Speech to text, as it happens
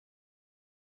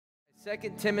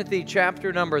2 Timothy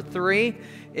chapter number 3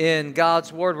 in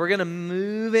God's Word. We're going to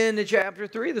move into chapter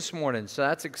 3 this morning, so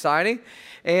that's exciting.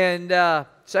 And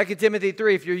 2 Timothy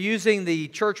 3, if you're using the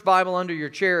church Bible under your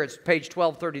chair, it's page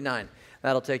 1239.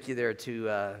 That'll take you there to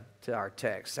our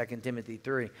text, 2 Timothy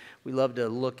 3. We love to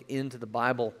look into the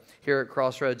Bible here at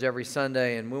Crossroads every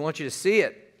Sunday, and we want you to see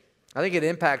it. I think it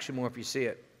impacts you more if you see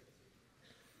it.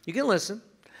 You can listen.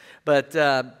 But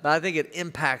I think it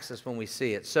impacts us when we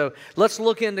see it. So let's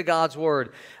look into God's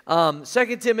Word. 2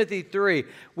 Timothy 3.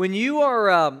 When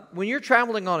you're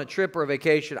traveling on a trip or a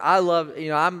vacation, I love,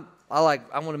 I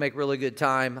want to make really good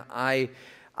time. I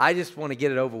just want to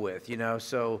get it over with,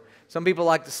 So some people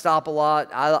like to stop a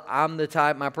lot. I'm the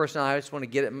type, my personality, I just want to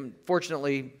get it.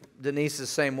 Fortunately, Denise is the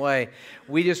same way.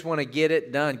 We just want to get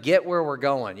it done, get where we're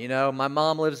going. My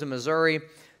mom lives in Missouri.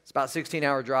 It's about a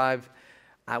 16-hour drive.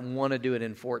 I want to do it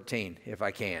in 14 if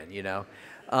I can,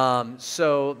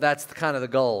 So that's kind of the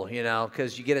goal,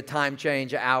 because you get a time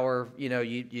change, an hour,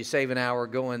 you save an hour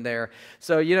going there.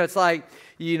 So, it's like,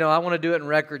 I want to do it in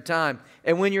record time.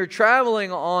 And when you're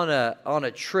traveling on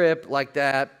a trip like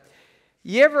that,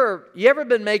 you ever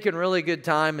been making really good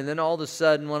time and then all of a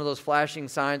sudden one of those flashing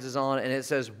signs is on and it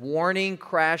says, warning,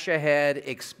 crash ahead,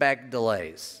 expect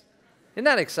delays. Isn't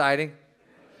that exciting?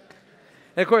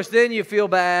 And, of course, then you feel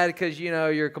bad because,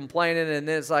 you're complaining, and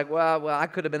then it's like, well, I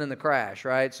could have been in the crash,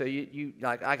 right? So you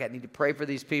I need to pray for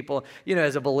these people.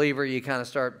 As a believer, you kind of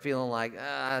start feeling like,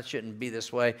 I shouldn't be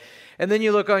this way. And then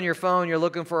you look on your phone, you're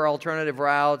looking for alternative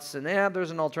routes, and,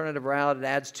 there's an alternative route. It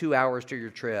adds 2 hours to your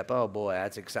trip. Oh, boy,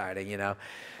 that's exciting,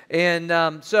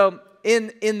 And so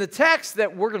in the text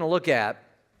that we're going to look at,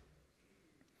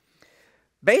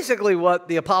 basically what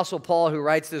the Apostle Paul, who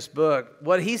writes this book,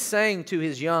 what he's saying to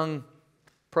his young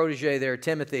protege there,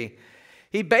 Timothy,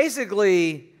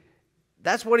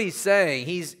 that's what he's saying.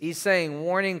 He's saying,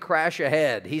 warning, crash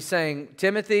ahead. He's saying,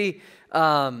 Timothy,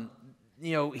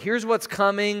 here's what's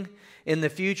coming in the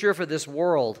future for this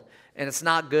world, and it's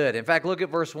not good. In fact, look at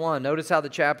verse 1. Notice how the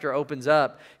chapter opens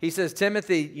up. He says,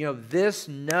 Timothy,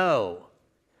 know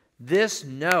this,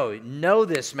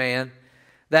 man,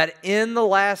 that in the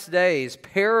last days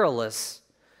perilous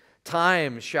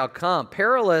times shall come.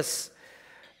 Perilous,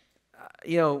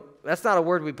 that's not a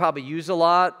word we probably use a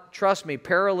lot. Trust me,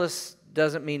 perilous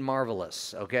doesn't mean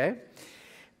marvelous, okay?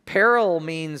 Peril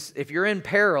means, if you're in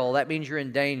peril, that means you're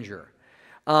in danger.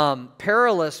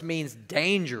 Perilous means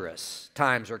dangerous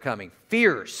times are coming.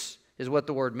 Fierce is what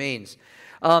the word means.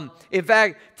 In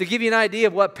fact, to give you an idea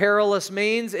of what perilous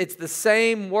means, it's the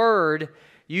same word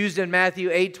used in Matthew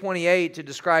 8:28 to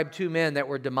describe two men that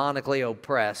were demonically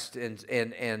oppressed and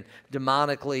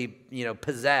demonically,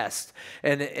 possessed.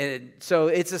 And so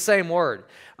it's the same word.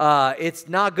 It's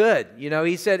not good.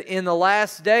 He said in the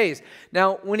last days.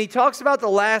 Now, when he talks about the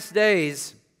last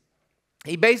days,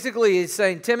 he basically is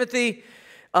saying, Timothy,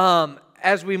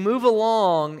 as we move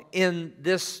along in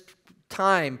this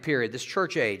time period, this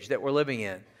church age that we're living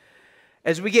in,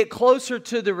 as we get closer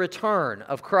to the return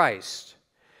of Christ,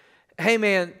 hey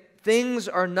man, things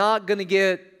are not going to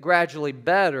get gradually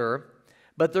better,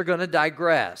 but they're going to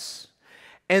digress.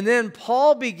 And then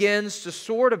Paul begins to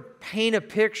sort of paint a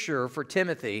picture for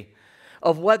Timothy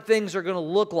of what things are going to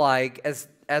look like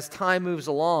as time moves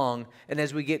along and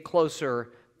as we get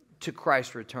closer to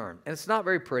Christ's return. And it's not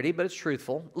very pretty, but it's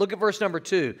truthful. Look at verse number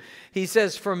 2. He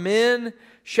says, for men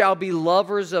shall be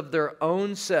lovers of their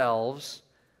own selves,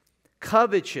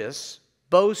 covetous,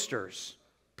 boasters,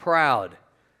 proud,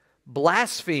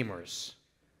 blasphemers,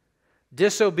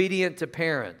 disobedient to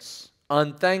parents,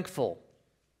 unthankful.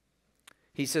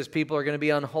 He says people are going to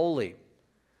be unholy.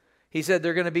 He said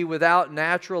they're going to be without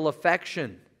natural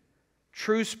affection,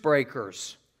 truce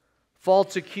breakers,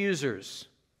 false accusers,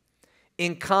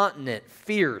 incontinent,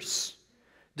 fierce,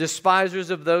 despisers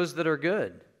of those that are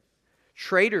good,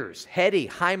 traitors, heady,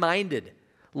 high-minded,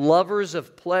 lovers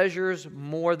of pleasures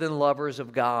more than lovers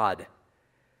of God.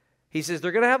 He says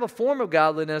they're going to have a form of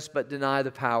godliness but deny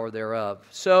the power thereof.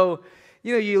 So,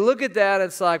 you look at that,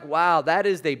 it's like, wow, that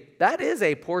is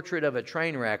a portrait of a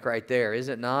train wreck right there, is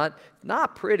it not?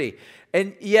 Not pretty.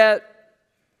 And yet,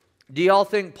 do y'all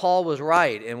think Paul was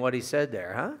right in what he said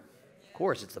there, huh? Of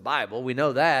course, it's the Bible. We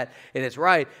know that, and it's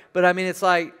right. But, I mean, it's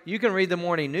like, you can read the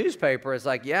morning newspaper. It's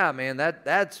like, yeah, man,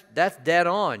 that's dead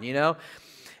on,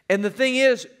 And the thing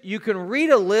is, you can read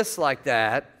a list like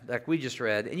that, like we just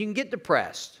read, and you can get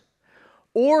depressed.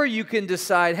 Or you can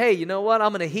decide, hey, you know what?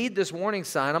 I'm going to heed this warning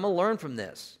sign. I'm going to learn from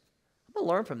this. I'm going to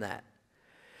learn from that.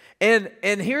 And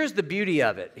here's the beauty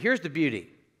of it. Here's the beauty.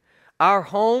 Our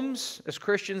homes as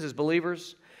Christians, as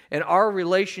believers, and our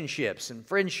relationships and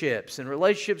friendships and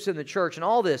relationships in the church and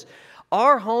all this,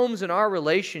 Our homes and our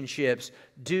relationships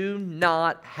do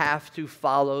not have to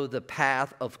follow the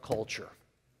path of culture.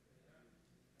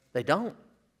 They don't.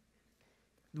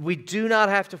 We do not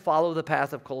have to follow the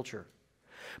path of culture.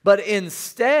 But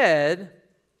instead,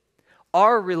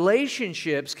 our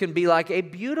relationships can be like a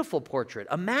beautiful portrait,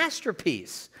 a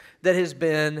masterpiece that has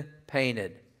been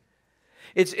painted.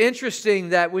 It's interesting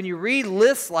that when you read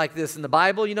lists like this in the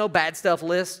Bible, you know, bad stuff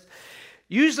lists,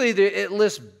 usually it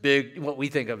lists big, what we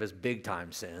think of as big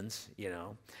time sins, you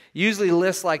know. Usually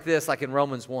lists like this, like in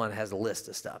Romans 1, has a list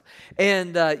of stuff.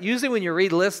 And usually when you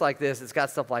read lists like this, it's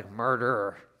got stuff like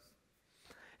murder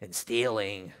and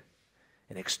stealing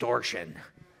and extortion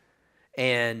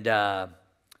and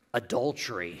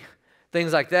adultery,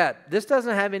 things like that. This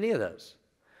doesn't have any of those.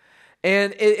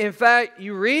 And in fact,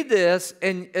 you read this,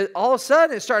 and all of a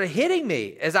sudden it started hitting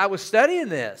me as I was studying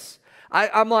this.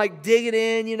 I'm like digging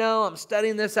in, you know, I'm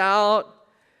studying this out.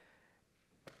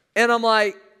 And I'm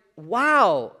like,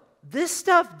 wow, this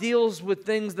stuff deals with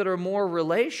things that are more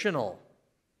relational.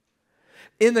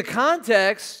 In the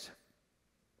context,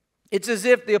 it's as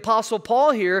if the Apostle Paul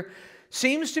here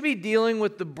seems to be dealing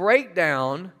with the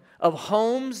breakdown of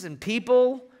homes and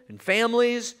people and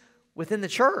families within the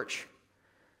church.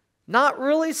 Not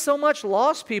really so much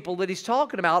lost people that he's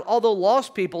talking about, although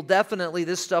lost people, definitely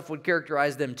this stuff would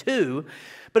characterize them too.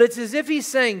 But it's as if he's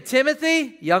saying,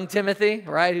 Timothy, young Timothy,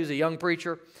 right, who's a young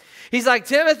preacher. He's like,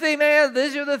 Timothy, man,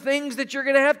 these are the things that you're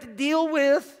going to have to deal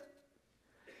with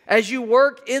as you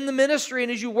work in the ministry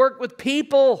and as you work with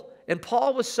people. And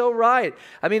Paul was so right.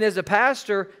 I mean, as a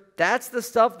pastor, that's the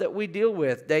stuff that we deal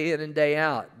with day in and day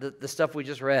out, the stuff we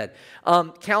just read.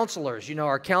 Counselors, you know,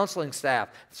 our counseling staff,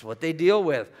 that's what they deal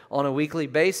with on a weekly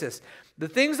basis. The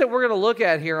things that we're going to look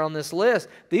at here on this list,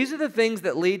 these are the things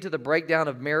that lead to the breakdown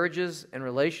of marriages and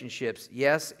relationships.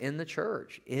 Yes, in the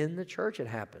church. In the church it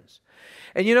happens.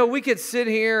 And you know, we could sit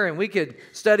here and we could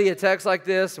study a text like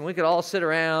this and we could all sit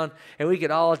around and we could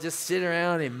all just sit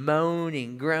around and moan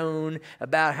and groan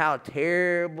about how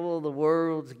terrible the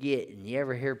world's getting. You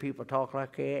ever hear people talk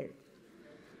like that?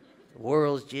 The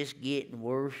world's just getting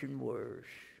worse and worse.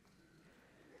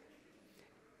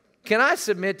 Can I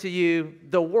submit to you,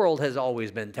 the world has always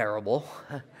been terrible.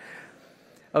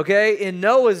 Okay, in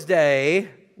Noah's day,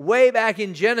 way back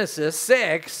in Genesis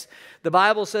 6, the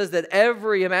Bible says that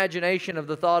every imagination of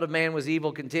the thought of man was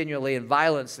evil continually, and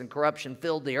violence and corruption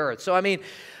filled the earth. So, I mean,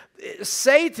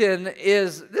 Satan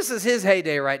this is his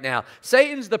heyday right now.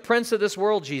 Satan's the prince of this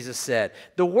world, Jesus said.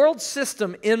 The world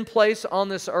system in place on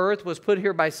this earth was put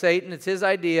here by Satan. It's his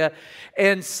idea.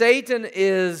 And Satan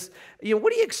is, you know,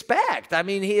 what do you expect? I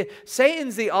mean,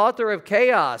 Satan's the author of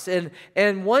chaos.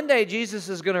 And one day Jesus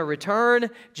is going to return.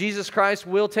 Jesus Christ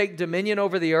will take dominion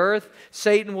over the earth.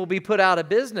 Satan will be put out of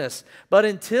business. But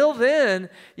until then,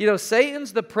 you know,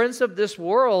 Satan's the prince of this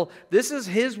world. This is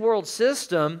his world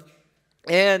system.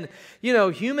 And, you know,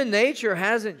 human nature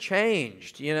hasn't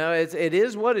changed. You know, it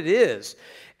is what it is.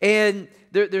 And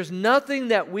there's nothing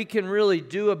that we can really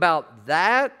do about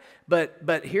that.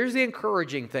 But here's the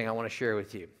encouraging thing I want to share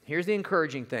with you. Here's the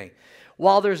encouraging thing.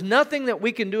 While there's nothing that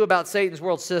we can do about Satan's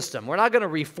world system, we're not going to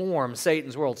reform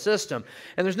Satan's world system,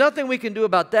 and there's nothing we can do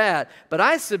about that, but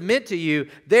I submit to you,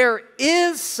 there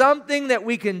is something that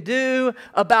we can do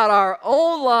about our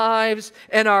own lives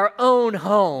and our own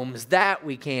homes that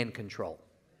we can control.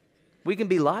 We can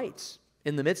be lights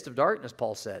in the midst of darkness,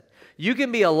 Paul said. You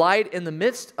can be a light in the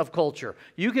midst of culture.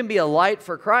 You can be a light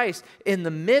for Christ in the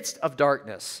midst of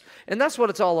darkness. And that's what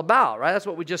it's all about, right? That's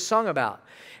what we just sung about.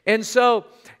 And so,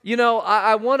 you know,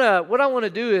 what I want to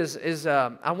do is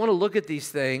I want to look at these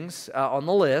things on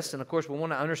the list, and of course we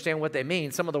want to understand what they mean.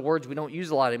 Some of the words we don't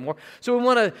use a lot anymore, so we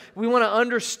want to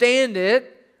understand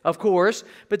it, of course.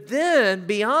 But then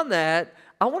beyond that,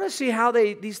 I want to see how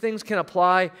these things can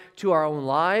apply to our own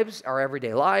lives, our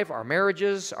everyday life, our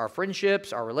marriages, our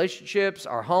friendships, our relationships,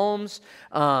 our homes.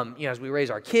 You know, as we raise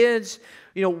our kids.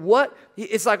 You know,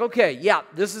 it's like, okay, yeah,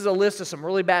 this is a list of some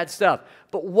really bad stuff.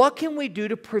 But what can we do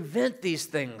to prevent these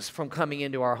things from coming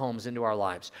into our homes, into our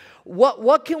lives?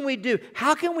 What can we do?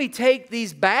 How can we take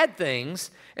these bad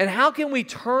things and how can we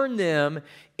turn them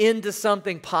into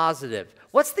something positive?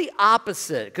 What's the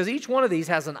opposite? Because each one of these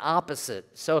has an opposite.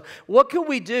 So what can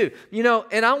we do? You know,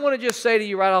 and I want to just say to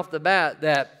you right off the bat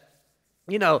that,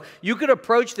 You know, you could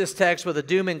approach this text with a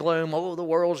doom and gloom. Oh, the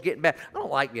world's getting bad. I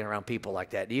don't like being around people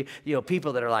like that. Do you? You know,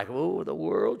 people that are like, oh, the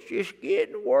world's just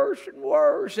getting worse and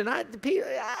worse. And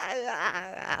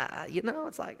you know,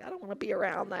 it's like, I don't want to be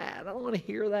around that. I don't want to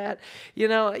hear that. You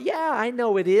know, yeah, I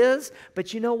know it is.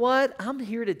 But you know what? I'm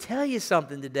here to tell you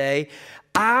something today.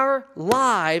 Our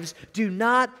lives do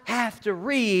not have to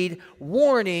read,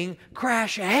 warning,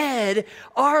 crash ahead.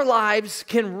 Our lives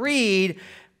can read,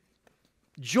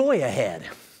 joy ahead,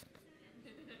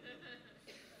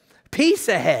 peace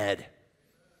ahead,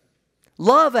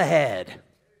 love ahead,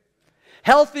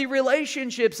 healthy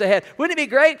relationships ahead. Wouldn't it be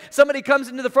great? Somebody comes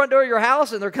into the front door of your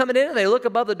house and they're coming in and they look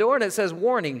above the door and it says,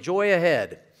 warning, joy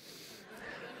ahead.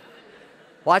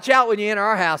 Watch out when you enter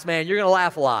our house, man. You're going to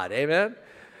laugh a lot. Amen?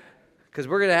 Because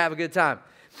we're going to have a good time.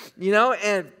 You know,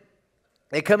 and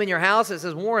they come in your house, it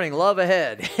says, warning, love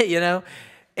ahead. You know?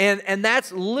 And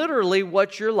that's literally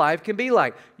what your life can be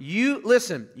like.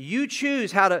 Listen, you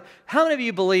choose how many of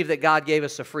you believe that God gave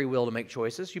us a free will to make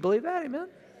choices? You believe that? Amen?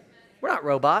 We're not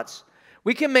robots.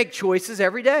 We can make choices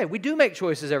every day. We do make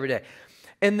choices every day.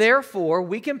 And therefore,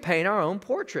 we can paint our own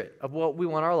portrait of what we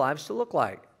want our lives to look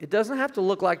like. It doesn't have to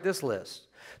look like this list.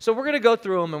 So we're going to go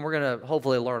through them and we're going to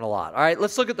hopefully learn a lot. All right,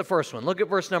 let's look at the first one. Look at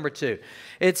verse number 2.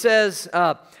 It says,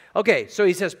 okay, so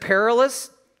he says, perilous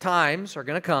times are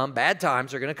going to come, bad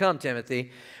times are going to come,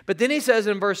 Timothy. But then he says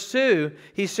in verse 2,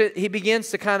 he begins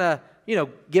to kind of,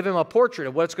 give him a portrait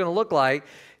of what it's going to look like.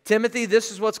 Timothy, this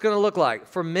is what's going to look like.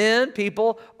 For men,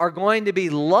 people are going to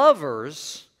be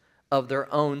lovers of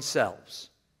their own selves.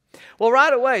 Well,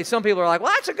 right away, some people are like,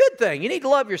 well, that's a good thing. You need to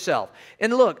love yourself.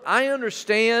 And look, I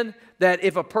understand that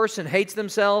if a person hates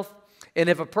themselves and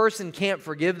if a person can't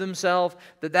forgive themselves,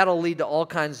 that'll lead to all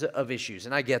kinds of issues,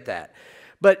 and I get that.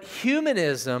 But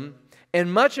humanism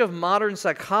and much of modern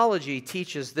psychology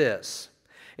teaches this.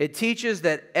 It teaches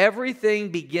that everything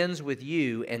begins with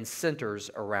you and centers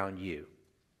around you.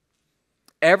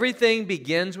 Everything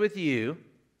begins with you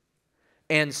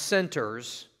and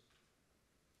centers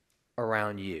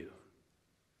around you.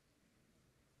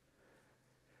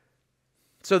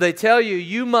 So they tell you,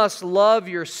 you must love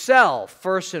yourself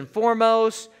first and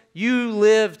foremost. You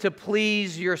live to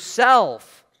please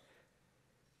yourself.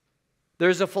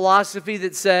 There's a philosophy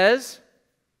that says,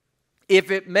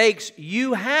 if it makes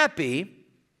you happy,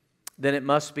 then it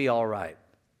must be all right.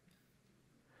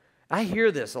 I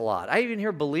hear this a lot. I even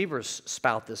hear believers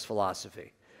spout this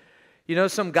philosophy. You know,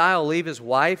 some guy will leave his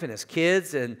wife and his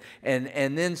kids, and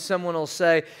then someone will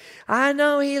say, I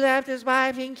know he left his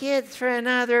wife and kids for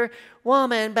another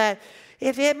woman, but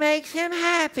if it makes him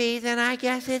happy, then I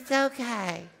guess it's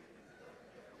okay.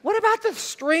 What about the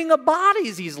string of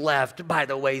bodies he's left by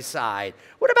the wayside?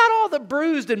 What about all the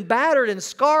bruised and battered and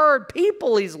scarred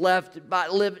people he's left by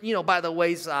the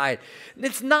wayside?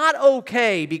 It's not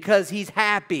okay because he's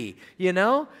happy,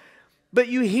 But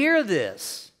you hear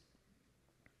this,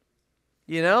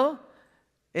 and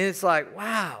it's like,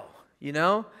 wow,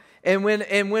 And when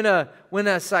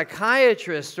a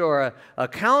psychiatrist or a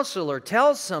counselor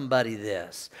tells somebody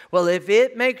this, well, if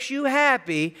it makes you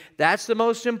happy, that's the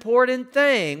most important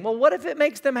thing. Well, what if it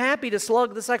makes them happy to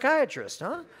slug the psychiatrist,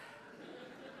 huh?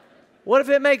 What if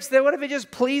it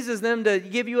just pleases them to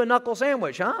give you a knuckle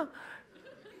sandwich, huh?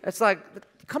 It's like,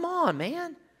 come on,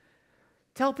 man.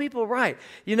 Tell people right.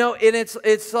 And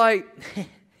it's like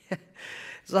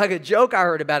it's like a joke I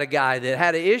heard about a guy that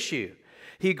had an issue.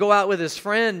 He'd go out with his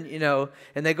friend,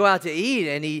 and they go out to eat,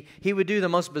 and he would do the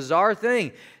most bizarre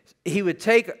thing. He would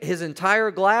take his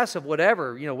entire glass of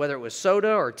whatever, whether it was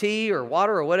soda or tea or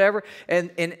water or whatever,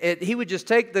 and he would just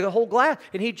take the whole glass,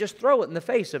 and he'd just throw it in the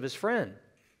face of his friend.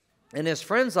 And his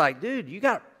friend's like, dude, you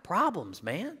got problems,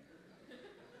 man.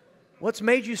 What's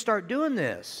made you start doing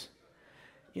this?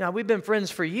 We've been friends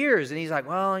for years. And he's like,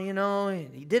 well,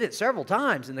 he did it several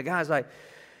times. And the guy's like,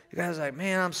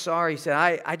 man, I'm sorry. He said,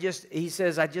 I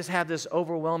just have this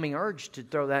overwhelming urge to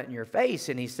throw that in your face.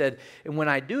 And he said, and when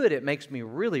I do it, it makes me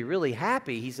really, really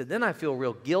happy. He said, then I feel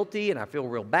real guilty and I feel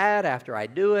real bad after I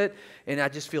do it. And I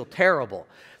just feel terrible.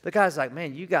 The guy's like,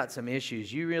 man, you got some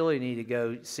issues. You really need to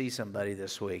go see somebody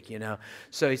this week,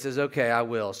 So he says, okay, I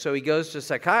will. So he goes to a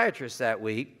psychiatrist that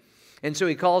week. And so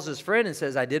he calls his friend and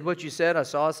says, I did what you said. I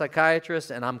saw a psychiatrist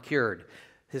and I'm cured.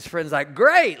 His friend's like,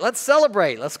 great, let's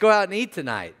celebrate. Let's go out and eat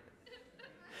tonight.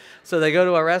 So they go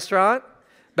to a restaurant.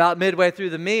 About midway through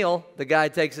the meal, the guy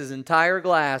takes his entire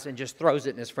glass and just throws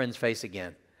it in his friend's face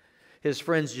again. His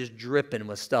friend's just dripping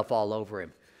with stuff all over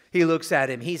him. He looks at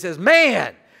him. He says,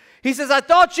 man, I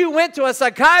thought you went to a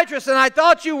psychiatrist and I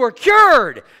thought you were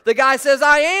cured. The guy says,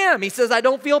 I am. He says, I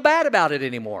don't feel bad about it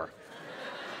anymore.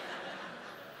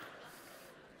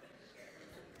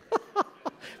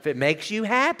 If it makes you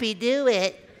happy, do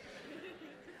it.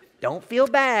 Don't feel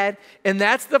bad. And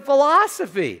that's the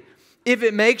philosophy. If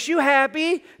it makes you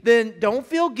happy, then don't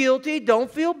feel guilty, don't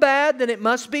feel bad, then it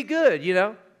must be good, you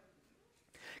know?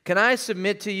 Can I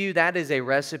submit to you that is a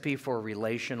recipe for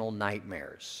relational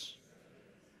nightmares?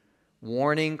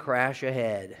 Warning, crash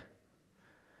ahead.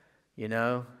 You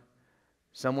know?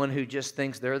 Someone who just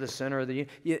thinks they're the center of the...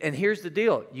 And here's the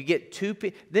deal. You get two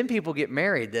people... Then people get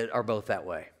married that are both that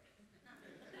way.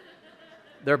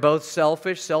 They're both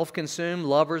selfish, self-consumed,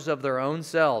 lovers of their own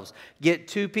selves. Get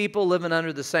two people living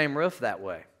under the same roof that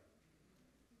way.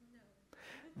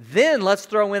 Then let's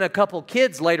throw in a couple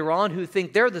kids later on who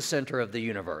think they're the center of the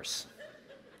universe.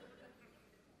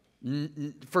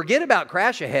 Forget about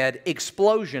crash ahead,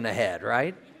 explosion ahead,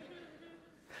 right?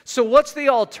 So what's the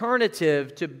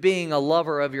alternative to being a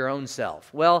lover of your own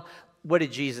self? Well, what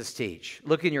did Jesus teach?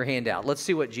 Look in your handout. Let's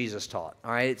see what Jesus taught.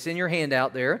 All right, it's in your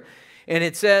handout there. And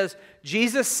it says,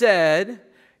 Jesus said,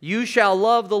 you shall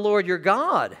love the Lord your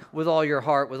God with all your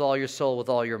heart, with all your soul, with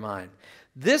all your mind.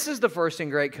 This is the first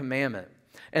and great commandment.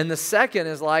 And the second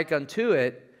is like unto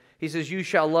it. He says, you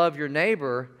shall love your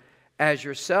neighbor as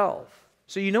yourself.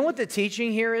 So you know what the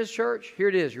teaching here is, church? Here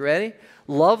it is. You ready?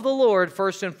 Love the Lord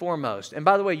first and foremost. And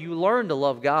by the way, you learn to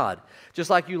love God just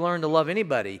like you learn to love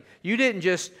anybody. You didn't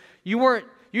just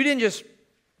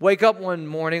wake up one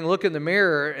morning, look in the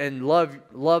mirror, and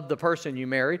love the person you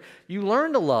married. You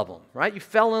learn to love them, right? You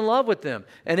fell in love with them.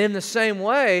 And in the same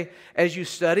way, as you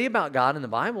study about God in the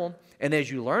Bible, and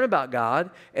as you learn about God,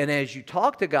 and as you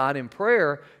talk to God in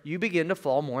prayer, you begin to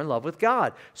fall more in love with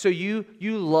God. So you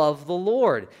love the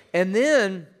Lord. And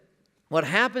then what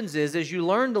happens is, as you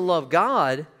learn to love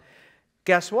God,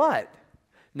 guess what?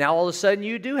 Now all of a sudden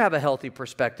you do have a healthy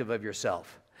perspective of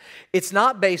yourself. It's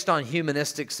not based on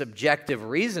humanistic subjective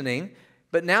reasoning,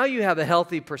 but now you have a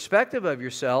healthy perspective of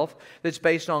yourself that's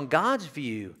based on God's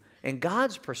view and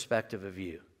God's perspective of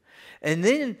you. And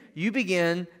then you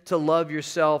begin to love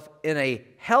yourself in a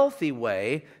healthy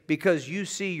way because you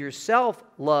see yourself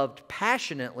loved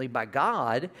passionately by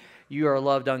God. You are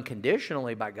loved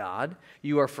unconditionally by God.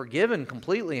 You are forgiven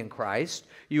completely in Christ.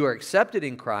 You are accepted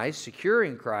in Christ, secure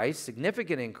in Christ,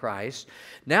 significant in Christ.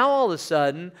 Now all of a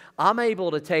sudden, I'm able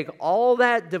to take all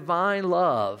that divine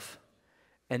love,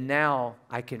 and now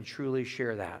I can truly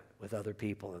share that with other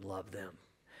people and love them.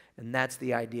 And that's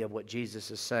the idea of what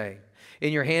Jesus is saying.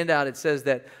 In your handout, it says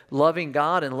that loving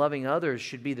God and loving others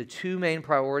should be the two main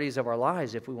priorities of our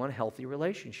lives if we want healthy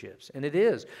relationships. And it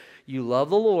is. You love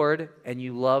the Lord and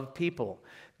you love people.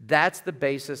 That's the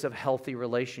basis of healthy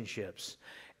relationships.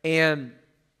 And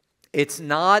it's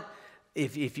not,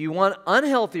 if you want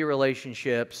unhealthy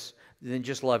relationships, then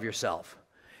just love yourself.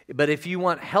 But if you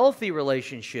want healthy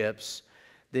relationships,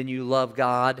 then you love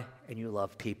God and you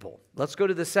love people. Let's go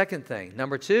to the second thing.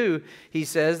 Number two, he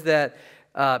says that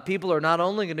people are not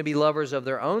only going to be lovers of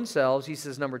their own selves, he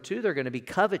says, number two, they're going to be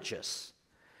covetous.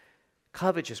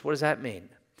 Covetous, what does that mean?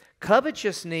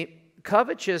 Covetous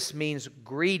means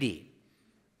greedy.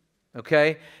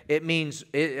 Okay? It means,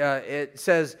 it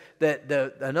says that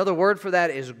another word for that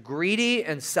is greedy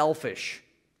and selfish.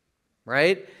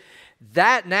 Right?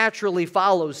 That naturally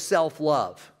follows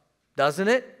self-love, doesn't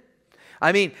it?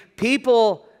 I mean,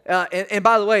 people, and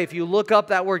by the way, if you look up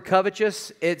that word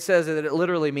covetous, it says that it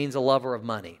literally means a lover of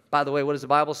money. By the way, what does the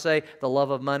Bible say? The love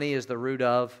of money is the root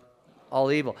of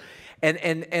all evil.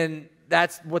 And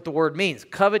that's what the word means.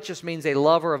 Covetous means a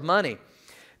lover of money.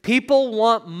 People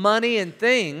want money and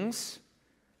things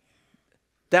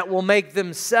that will make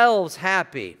themselves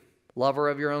happy. Lover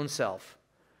of your own self.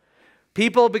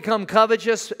 People become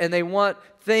covetous and they want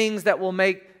things that will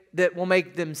make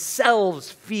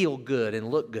themselves feel good and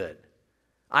look good.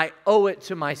 I owe it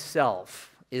to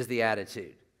myself is the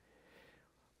attitude.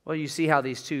 Well, you see how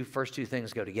these first two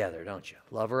things go together, don't you?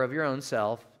 Lover of your own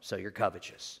self, so you're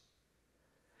covetous.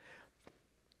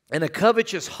 And a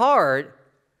covetous heart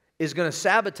is going to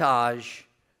sabotage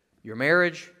your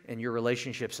marriage and your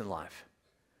relationships in life.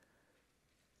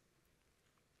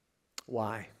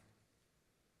 Why?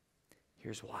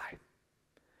 Here's why.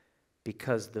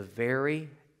 Because the very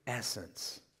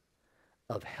essence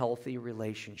of healthy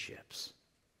relationships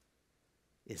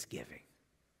is giving.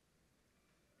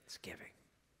 It's giving.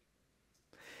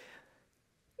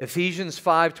 Ephesians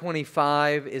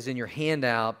 5:25 is in your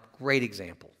handout. Great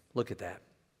example. Look at that.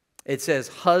 It says,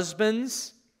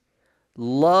 husbands,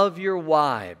 love your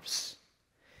wives,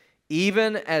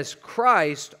 even as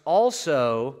Christ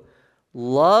also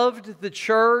loved the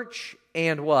church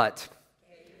and what?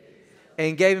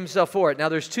 And gave himself for it. Now,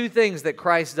 there's two things that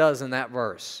Christ does in that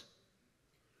verse.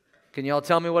 Can y'all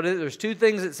tell me what it is? There's two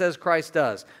things it says Christ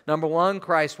does. Number one,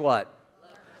 Christ what?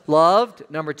 Loved.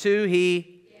 Number 2,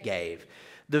 he gave.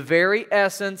 The very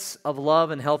essence of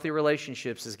love and healthy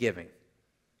relationships is giving.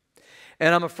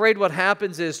 And I'm afraid what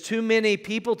happens is too many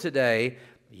people today,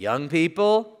 young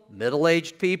people,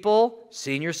 middle-aged people,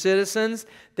 senior citizens,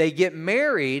 they get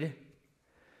married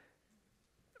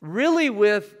really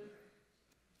with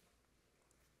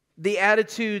the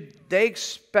attitude they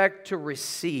expect to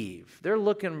receive. They're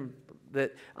looking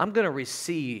that I'm going to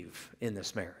receive in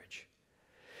this marriage.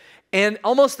 And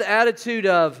almost the attitude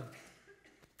of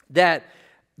that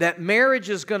marriage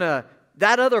is going to,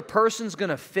 that other person's going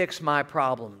to fix my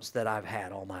problems that I've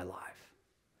had all my life.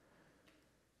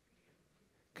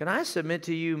 Can I submit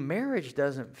to you, marriage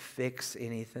doesn't fix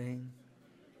anything?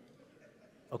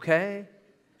 Okay?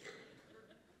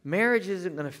 Marriage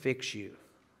isn't going to fix you.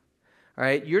 All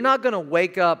right? You're not going to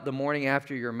wake up the morning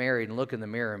after you're married and look in the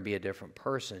mirror and be a different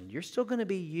person. You're still going to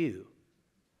be you.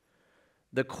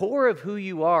 The core of who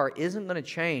you are isn't going to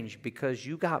change because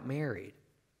you got married.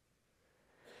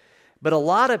 But a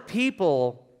lot of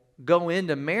people go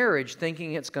into marriage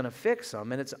thinking it's going to fix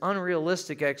them, and it's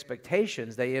unrealistic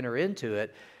expectations they enter into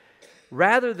it,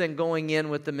 rather than going in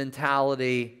with the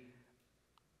mentality,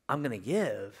 I'm going to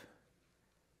give.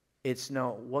 It's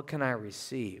no, what can I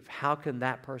receive? How can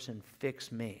that person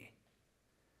fix me?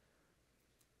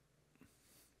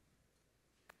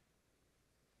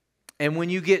 And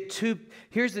when you get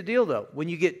here's the deal though, when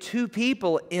you get two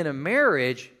people in a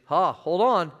marriage, hold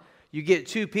on, you get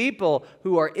two people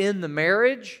who are in the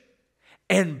marriage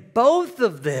and both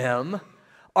of them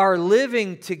are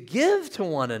living to give to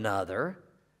one another,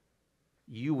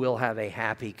 you will have a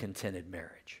happy, contented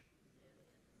marriage.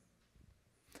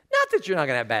 Not that you're not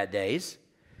going to have bad days,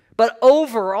 but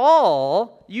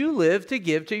overall, you live to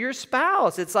give to your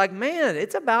spouse. It's like, man,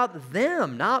 it's about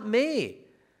them, not me.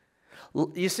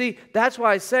 You see, that's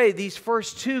why I say these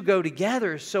first two go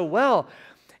together so well.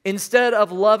 Instead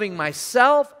of loving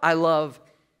myself, I love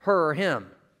her or him.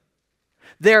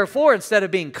 Therefore, instead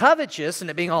of being covetous and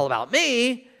it being all about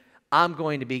me, I'm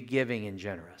going to be giving and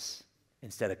generous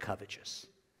instead of covetous.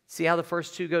 See how the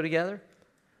first two go together?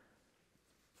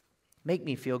 Make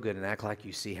me feel good and act like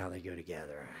you see how they go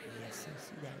together. Yes, I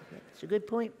see that. That's a good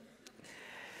point.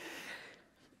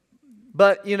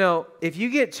 But, you know, if you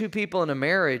get two people in a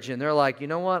marriage and they're like, you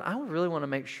know what, I really want to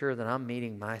make sure that I'm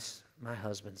meeting my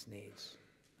husband's needs.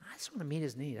 I just want to meet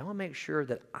his needs. I want to make sure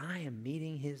that I am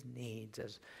meeting his needs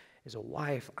as a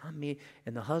wife. And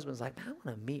the husband's like, I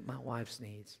want to meet my wife's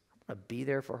needs. I want to be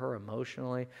there for her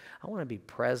emotionally. I want to be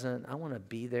present. I want to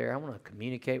be there. I want to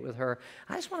communicate with her.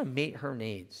 I just want to meet her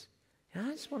needs.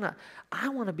 And I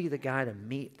want to be the guy to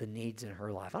meet the needs in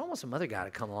her life. I don't want some other guy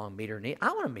to come along and meet her needs. I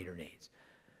want to meet her needs.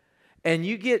 And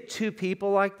you get two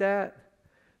people like that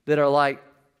are like,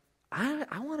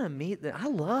 I want to meet them. I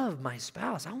love my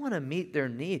spouse. I want to meet their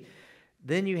need.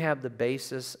 Then you have the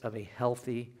basis of a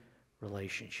healthy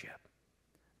relationship,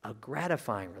 a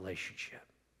gratifying relationship.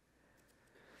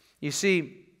 You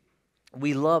see,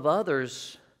 we love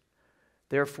others,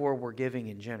 therefore we're giving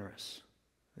and generous.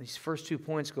 These first 2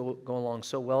 points go along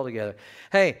so well together.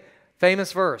 Hey,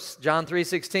 famous verse, John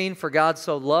 3:16, for God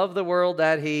so loved the world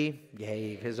that he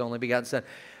gave his only begotten Son.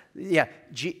 Yeah,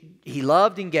 he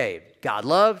loved and gave. God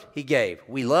loved, he gave.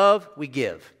 We love, we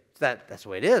give. That's the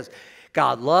way it is.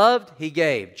 God loved, he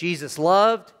gave. Jesus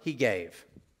loved, he gave.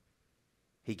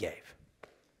 He gave.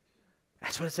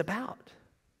 That's what it's about.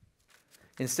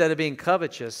 Instead of being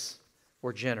covetous,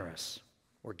 we're generous.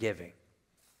 We're giving.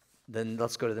 Then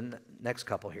let's go to the next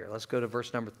couple here. Let's go to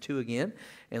verse number 2 again,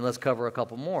 and let's cover a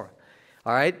couple more.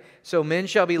 All right? So men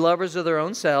shall be lovers of their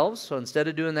own selves. So instead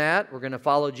of doing that, we're going to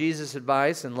follow Jesus'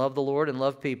 advice and love the Lord and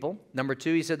love people. Number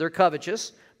 2, he said they're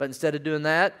covetous. But instead of doing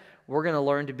that, we're going to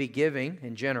learn to be giving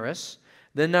and generous.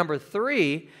 Then number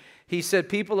 3, he said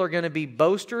people are going to be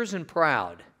boasters and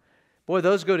proud. Boy,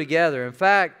 those go together. In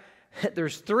fact,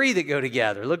 there's 3 that go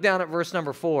together. Look down at verse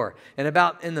number 4. And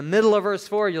about in the middle of verse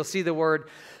 4, you'll see the word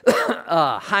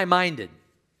high-minded.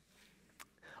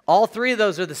 All 3 of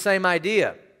those are the same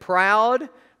idea. Proud,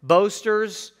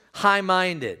 boasters,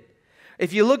 high-minded.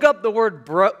 If you look up the word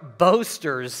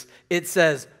boasters, it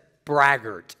says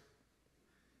braggart.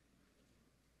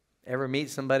 Ever meet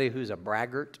somebody who's a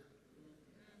braggart?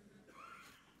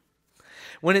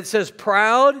 When it says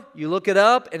proud, you look it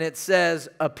up and it says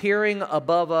appearing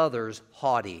above others,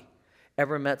 haughty.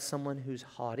 Ever met someone who's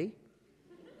haughty?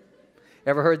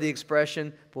 Ever heard the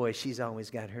expression, boy, she's always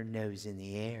got her nose in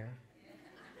the air?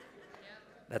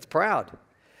 That's proud.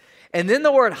 And then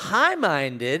the word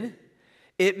high-minded,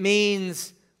 it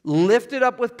means lifted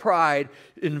up with pride,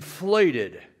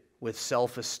 inflated with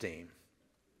self-esteem,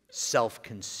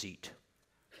 self-conceit.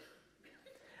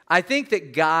 I think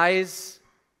that guys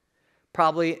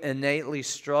probably innately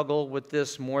struggle with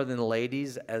this more than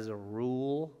ladies as a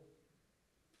rule.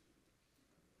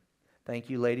 Thank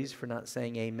you, ladies, for not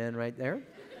saying amen right there.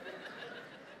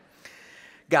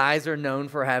 Guys are known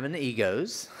for having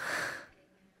egos.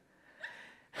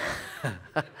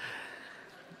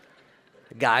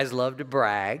 Guys love to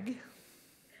brag.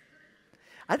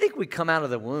 I think we come out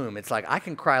of the womb, it's like, I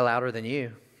can cry louder than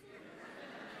you.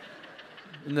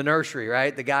 In the nursery,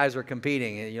 right? The guys are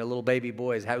competing, and little baby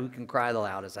boys, who can cry the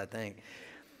loudest, I think.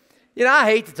 I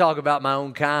hate to talk about my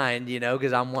own kind,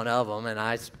 because I'm one of them, and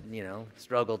I,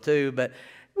 struggle too, but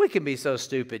we can be so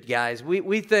stupid, guys.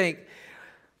 We think,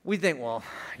 well,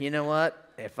 you know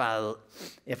what? If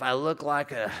I look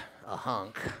like a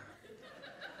hunk,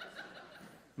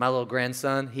 my little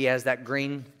grandson, he has that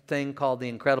green thing called the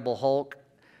Incredible Hulk,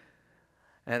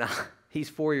 and he's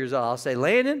 4 years old. I'll say,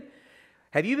 Landon,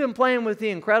 have you been playing with the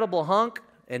Incredible Hunk?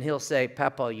 And he'll say,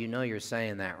 Papa, you're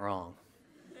saying that wrong.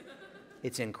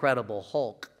 It's Incredible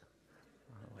Hulk.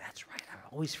 Oh, that's right. I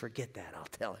always forget that, I'll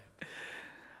tell him.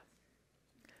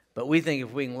 But we think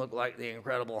if we can look like the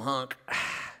Incredible Hunk,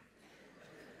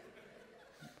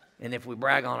 and if we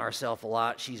brag on ourselves a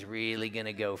lot, she's really going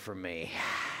to go for me.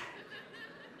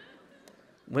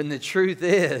 When the truth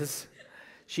is,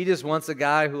 she just wants a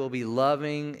guy who will be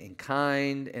loving and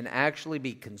kind and actually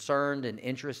be concerned and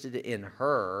interested in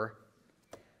her.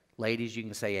 Ladies, you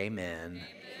can say amen.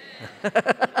 A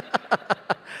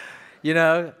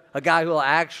guy who will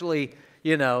actually,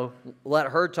 let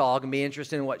her talk and be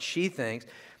interested in what she thinks.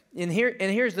 And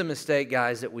here's the mistake,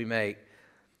 guys, that we make.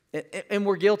 And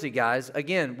we're guilty, guys.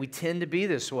 Again, we tend to be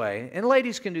this way. And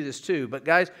ladies can do this too. But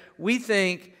guys, we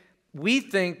think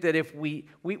that if we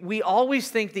always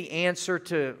think the answer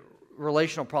to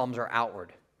relational problems are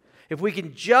outward. If we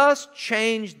can just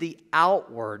change the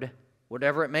outward,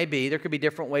 whatever it may be, there could be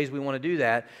different ways we want to do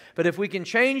that, but if we can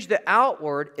change the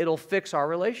outward, it'll fix our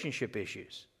relationship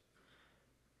issues.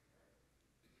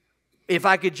 If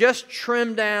I could just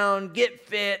trim down, get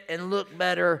fit, and look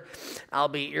better, I'll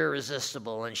be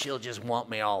irresistible and she'll just want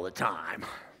me all the time.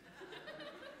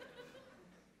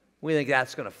 We think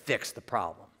that's going to fix the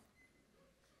problem.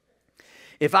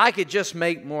 If I could just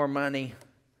make more money,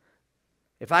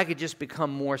 if I could just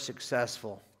become more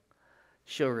successful,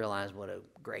 she'll realize what a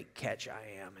great catch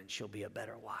I am and she'll be a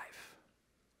better wife.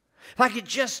 If I could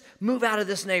just move out of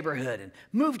this neighborhood and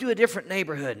move to a different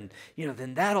neighborhood, and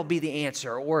then that'll be the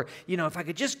answer. Or, if I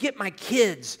could just get my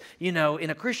kids, in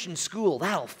a Christian school,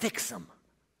 that'll fix them.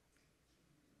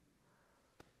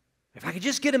 If I could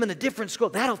just get them in a different school,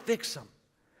 that'll fix them.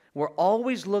 We're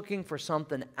always looking for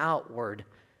something outward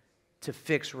to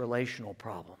fix relational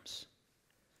problems.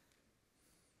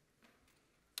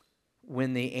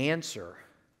 When the answer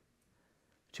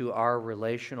to our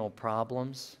relational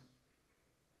problems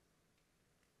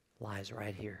lies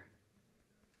right here.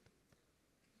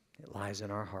 It lies in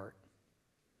our heart.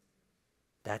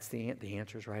 That's the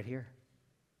answer's right here.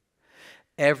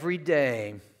 Every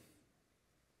day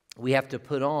we have to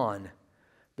put on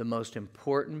the most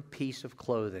important piece of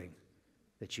clothing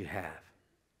that you have.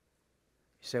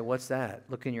 You say, what's that?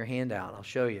 Look in your handout. I'll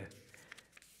show you.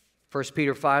 1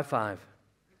 Peter 5:5.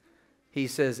 He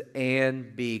says,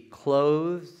 and be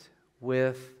clothed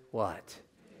with what?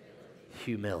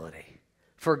 Humility.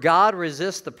 For God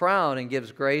resists the proud and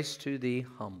gives grace to the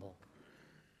humble.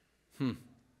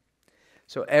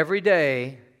 So every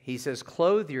day, he says,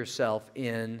 clothe yourself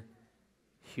in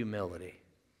humility.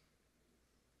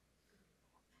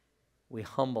 We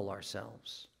humble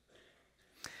ourselves.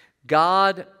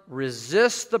 God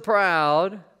resists the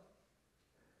proud.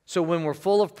 So when we're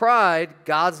full of pride,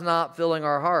 God's not filling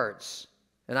our hearts.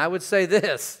 And I would say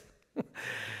this.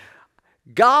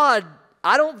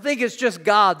 I don't think it's just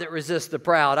God that resists the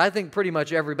proud. I think pretty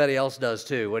much everybody else does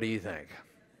too. What do you think?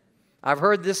 I've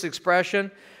heard this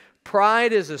expression.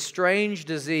 Pride is a strange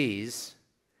disease.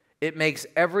 It makes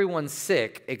everyone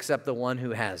sick except the one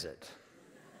who has it.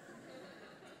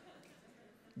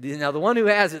 Now, the one who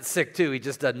has it's sick too. He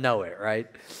just doesn't know it, right?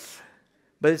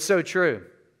 But it's so true.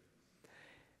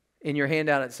 In your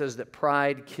handout, it says that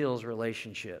pride kills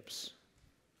relationships.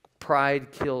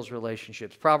 Pride kills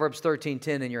relationships. Proverbs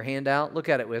 13:10 in your handout. Look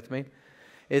at it with me.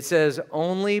 It says,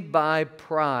 only by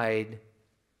pride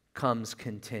comes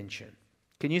contention.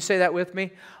 Can you say that with me?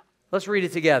 Let's read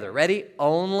it together. Ready?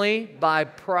 Only by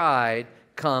pride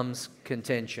comes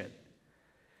contention.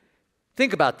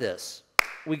 Think about this.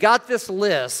 We got this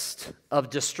list of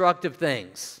destructive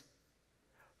things.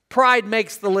 Pride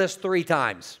makes the list 3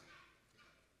 times.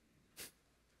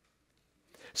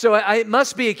 So it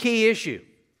must be a key issue.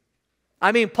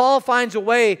 I mean, Paul finds a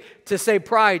way to say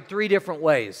pride 3 different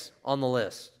ways on the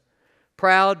list.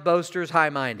 Proud, boasters,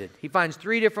 high-minded. He finds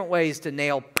 3 different ways to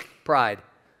nail pride.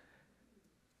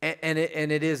 And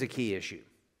it is a key issue.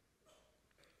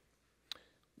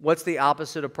 What's the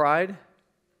opposite of pride?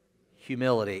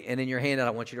 Humility. And in your handout,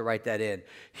 I want you to write that in.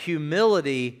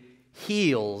 Humility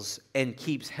heals and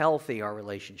keeps healthy our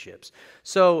relationships.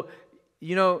 So,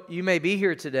 you may be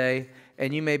here today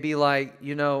and you may be like,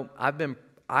 I've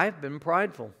been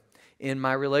prideful in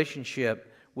my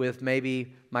relationship with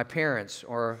maybe my parents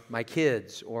or my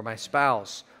kids or my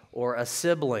spouse or a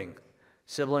sibling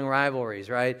rivalries,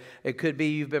 right? It could be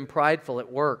you've been prideful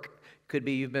at work. It could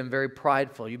be you've been very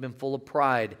prideful. You've been full of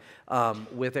pride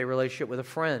with a relationship with a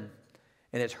friend,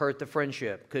 and it's hurt the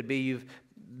friendship. Could be you've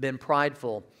been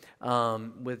prideful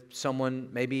with someone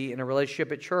maybe in a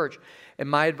relationship at church. And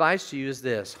my advice to you is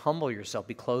this: humble yourself,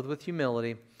 be clothed with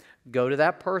humility. Go to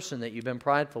that person that you've been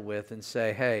prideful with and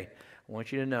say, hey, I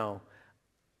want you to know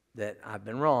that I've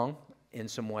been wrong in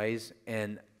some ways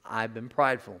and I've been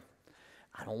prideful.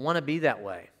 I don't want to be that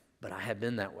way, but I have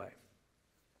been that way.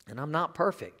 And I'm not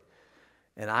perfect.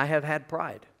 And I have had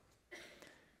pride.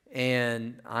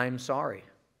 And I'm sorry.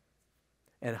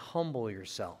 And humble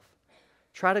yourself.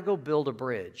 Try to go build a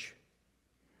bridge.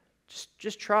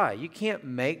 Just try. You can't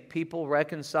make people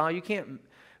reconcile. You can't,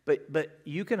 but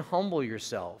you can humble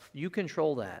yourself. You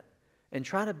control that. And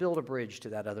try to build a bridge to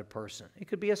that other person. It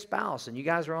could be a spouse and you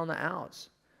guys are on the outs.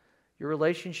 Your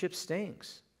relationship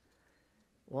stinks.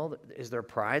 Well, is there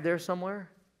pride there somewhere?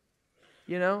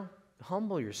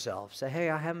 Humble yourself. Say, hey,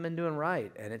 I haven't been doing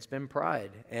right, and it's been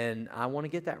pride, and I want to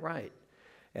get that right.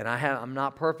 And I'm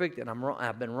not perfect, and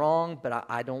I've been wrong, but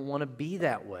I don't want to be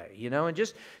that way, And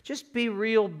just be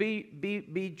real,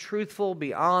 be truthful,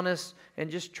 be honest,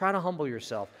 and just try to humble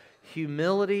yourself.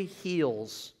 Humility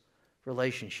heals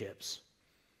relationships.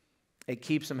 It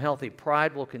keeps them healthy.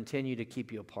 Pride will continue to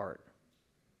keep you apart.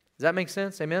 Does that make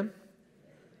sense? Amen?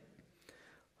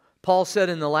 Paul said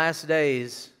in the last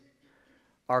days,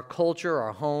 our culture,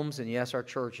 our homes, and yes, our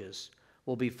churches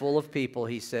will be full of people,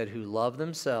 he said, who love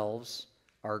themselves,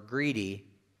 are greedy,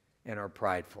 and are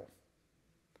prideful.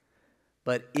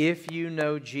 But if you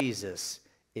know Jesus,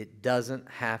 it doesn't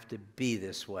have to be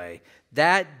this way.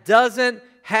 That doesn't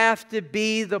have to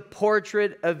be the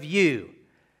portrait of you.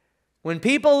 When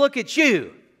people look at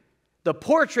you, the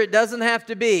portrait doesn't have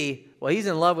to be, well, he's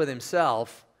in love with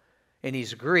himself, and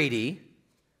he's greedy,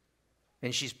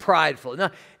 and she's prideful. No,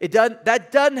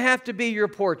 that doesn't have to be your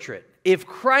portrait. If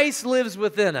Christ lives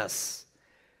within us,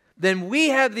 then we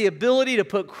have the ability to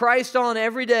put Christ on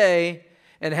every day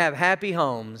and have happy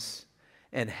homes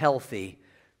and healthy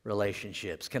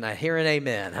relationships. Can I hear an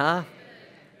amen, huh?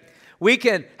 We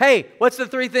can, hey, what's the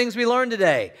 3 things we learned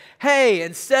today? Hey,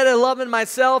 instead of loving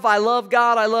myself, I love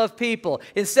God, I love people.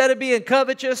 Instead of being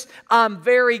covetous, I'm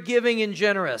very giving and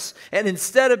generous. And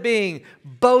instead of being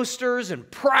boasters and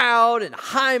proud and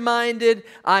high-minded,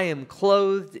 I am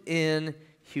clothed in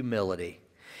humility.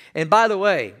 And by the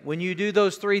way, when you do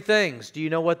those 3 things, do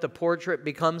you know what the portrait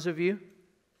becomes of you?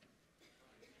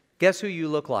 Guess who you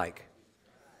look like?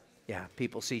 Yeah,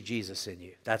 people see Jesus in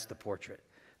you. That's the portrait.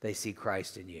 They see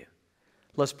Christ in you.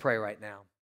 Let's pray right now.